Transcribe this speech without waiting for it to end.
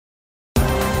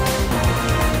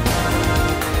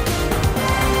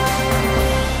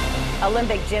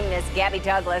Olympic gymnast Gabby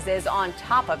is on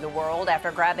top of the world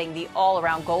after grabbing the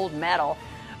all-around gold medal.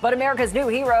 But America's new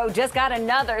hero just got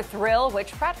another thrill,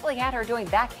 which practically had her doing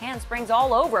back handsprings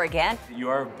all over again. You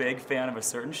are a big fan of a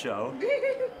certain show.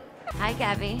 Hi,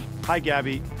 Gabby. Hi,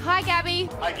 Gabby. Hi, Gabby.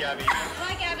 Hi, Gabby.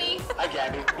 Hi, Gabby. Hi,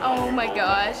 Gabby. Oh my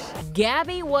gosh.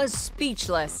 Gabby was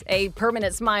speechless, a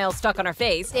permanent smile stuck on her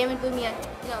face. Damon blew me a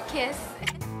kiss.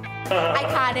 I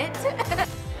caught it.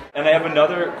 And I have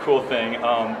another cool thing.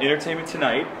 Entertainment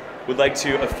Tonight would like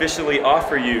to officially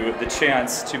offer you the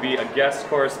chance to be a guest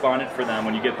correspondent for them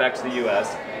when you get back to the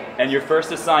US. And your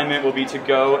first assignment will be to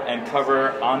go and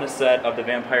cover on the set of the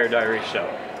Vampire Diaries show.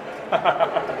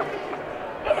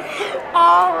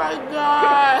 Oh my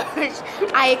gosh.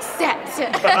 I accept.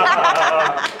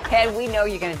 And we know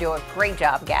you're going to do a great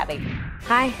job, Gabby.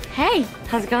 Hi. Hey.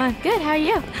 How's it going? Good. How are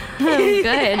you?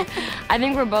 Good. I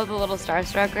think we're both a little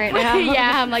starstruck right now.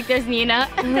 Yeah, I'm like, there's Nina.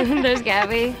 There's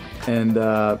Gabby. And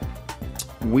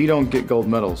we don't get gold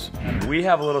medals. We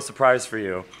have a little surprise for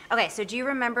you. Okay, so do you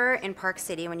remember in Park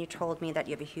City when you told me that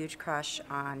you have a huge crush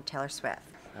on Taylor Swift?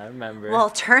 I remember. Well,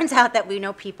 it turns out that we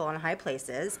know people in high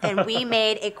places, and we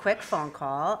made a quick phone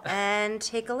call and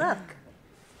take a look.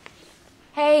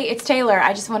 Hey, it's Taylor.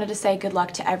 I just wanted to say good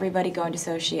luck to everybody going to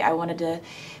Sochi. I wanted to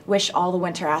wish all the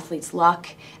winter athletes luck.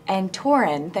 And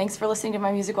Torin, thanks for listening to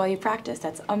my music while you practice.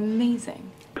 That's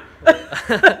amazing.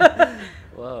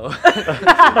 Whoa.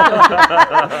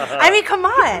 I mean, come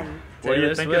on. What do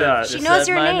you think of that? She knows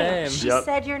your my name. She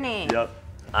said your name. Yep.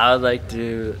 I would like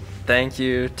to thank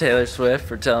you, Taylor Swift,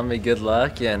 for telling me good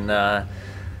luck and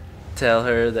tell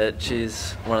her that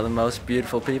she's one of the most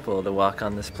beautiful people to walk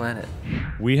on this planet.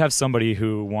 We have somebody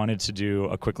who wanted to do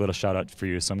a quick little shout out for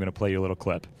you, so I'm going to play you a little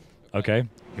clip. Okay?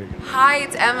 Here you go. Hi,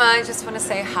 it's Emma. I just want to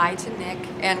say hi to Nick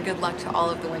and good luck to all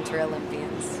of the Winter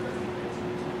Olympians.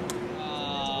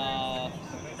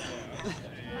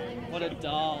 What a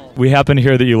doll. We happen to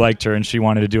hear that you liked her and she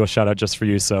wanted to do a shout out just for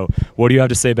you, so what do you have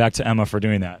to say back to Emma for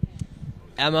doing that?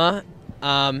 Emma,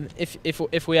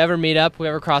 if we ever meet up, we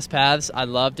ever cross paths, I'd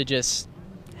love to just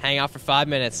hang out for 5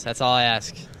 minutes. That's all I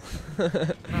ask.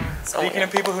 Speaking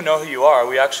of people who know who you are,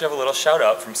 we actually have a little shout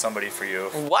out from somebody for you.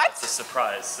 What? It's a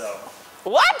surprise, so.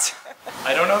 What?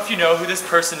 I don't know if you know who this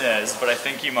person is, but I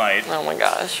think you might. Oh my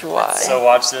gosh, why? So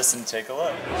watch this and take a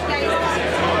look.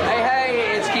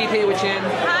 Hey, it's Keith here with Chin.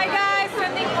 Hi guys,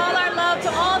 sending all our love to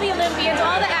all the Olympians,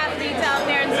 all the athletes out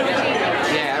there in Sochi.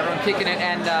 Yeah, everyone kicking it,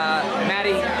 and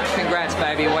Maddie, congrats,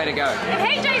 baby, way to go.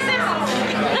 Hey Jason!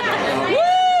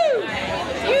 Woo!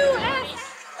 U.S.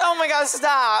 Oh my gosh,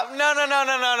 stop! No.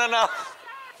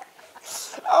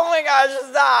 Oh my gosh,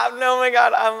 stop! No, oh my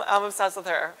God, I'm obsessed with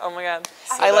her. Oh my God.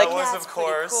 So that was, of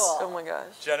course, Oh my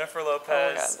gosh. Jennifer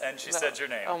Lopez, and she said your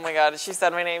name. Oh my God, she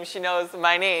said my name. She knows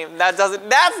my name. That's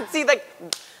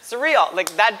surreal.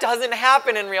 Like, that doesn't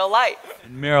happen in real life.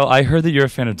 Meryl, I heard that you're a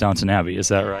fan of Downton Abbey, is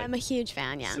that right? I'm a huge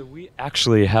fan, yeah. So we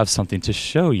actually have something to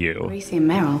show you. Gracie and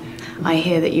Meryl, I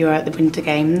hear that you were at the Winter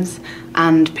Games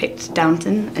and picked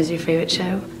Downton as your favourite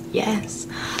show. Yes.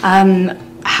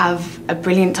 Have a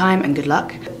brilliant time and good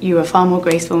luck. You are far more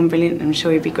graceful and brilliant, and I'm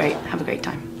sure you'll be great. Have a great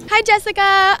time. Hi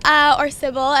Jessica, or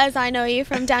Sybil as I know you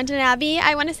from Downton Abbey.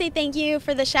 I want to say thank you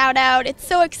for the shout out. It's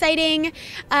so exciting.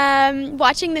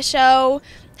 Watching the show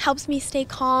helps me stay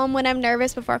calm when I'm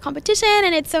nervous before a competition,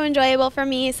 and it's so enjoyable for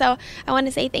me, so I want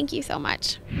to say thank you so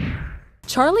much.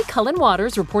 Charley Cullen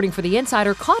Waters, reporting for The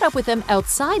Insider, caught up with them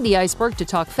outside the iceberg to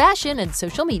talk fashion and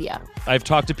social media. I've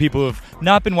talked to people who've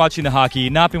not been watching the hockey,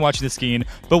 not been watching the skiing,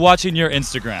 but watching your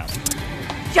Instagram.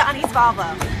 Johnny's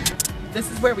Volvo. This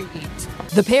is where we eat.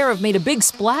 The pair have made a big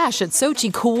splash at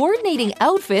Sochi coordinating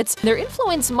outfits. Their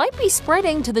influence might be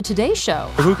spreading to the Today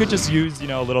Show. Who could just use,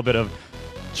 a little bit of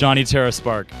Johnny Terra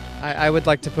spark? I would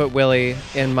like to put Willie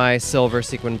in my silver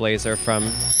sequin blazer from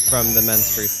the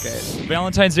men's free skate.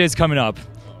 Valentine's Day is coming up.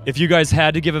 If you guys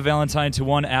had to give a Valentine to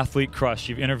one athlete crush,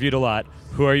 you've interviewed a lot,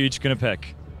 who are you each going to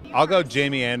pick? I'll go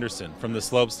Jamie Anderson from the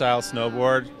slopestyle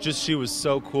snowboard. She was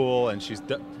so cool, and she's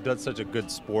done such a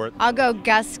good sport. I'll go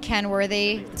Gus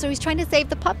Kenworthy. So he's trying to save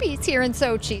the puppies here in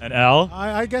Sochi. And Al?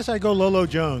 I guess I go Lolo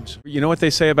Jones. You know what they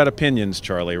say about opinions,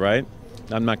 Charlie, right?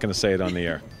 I'm not going to say it on the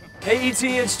air. Hey ET,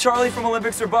 it's Charlie from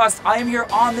Olympics or Bust. I am here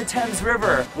on the Thames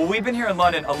River. Well, we've been here in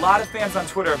London. A lot of fans on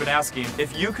Twitter have been asking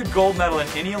if you could gold medal in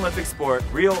any Olympic sport,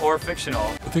 real or fictional.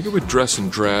 I think I would dress in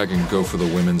drag and go for the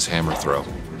women's hammer throw.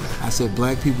 I said,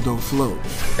 black people don't float.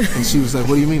 And she was like,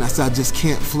 what do you mean? I said, I just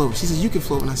can't float. She said, you can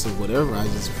float. And I said, whatever, I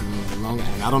just longer.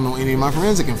 And I don't know any of my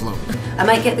friends that can float. I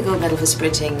might get the gold medal for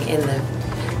sprinting in the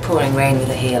pouring rain with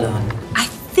a heel on. I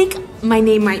think my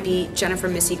name might be Jennifer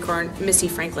Missy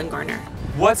Franklin Garner.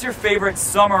 What's your favorite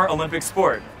summer Olympic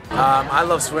sport? I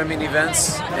love swimming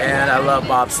events and I love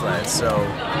bobsled, so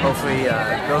hopefully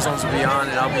those ones will be on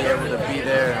and I'll be able to be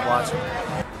there and watch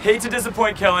them. Hate to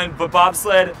disappoint Cullen, but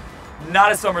bobsled,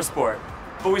 not a summer sport,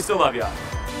 but we still love y'all.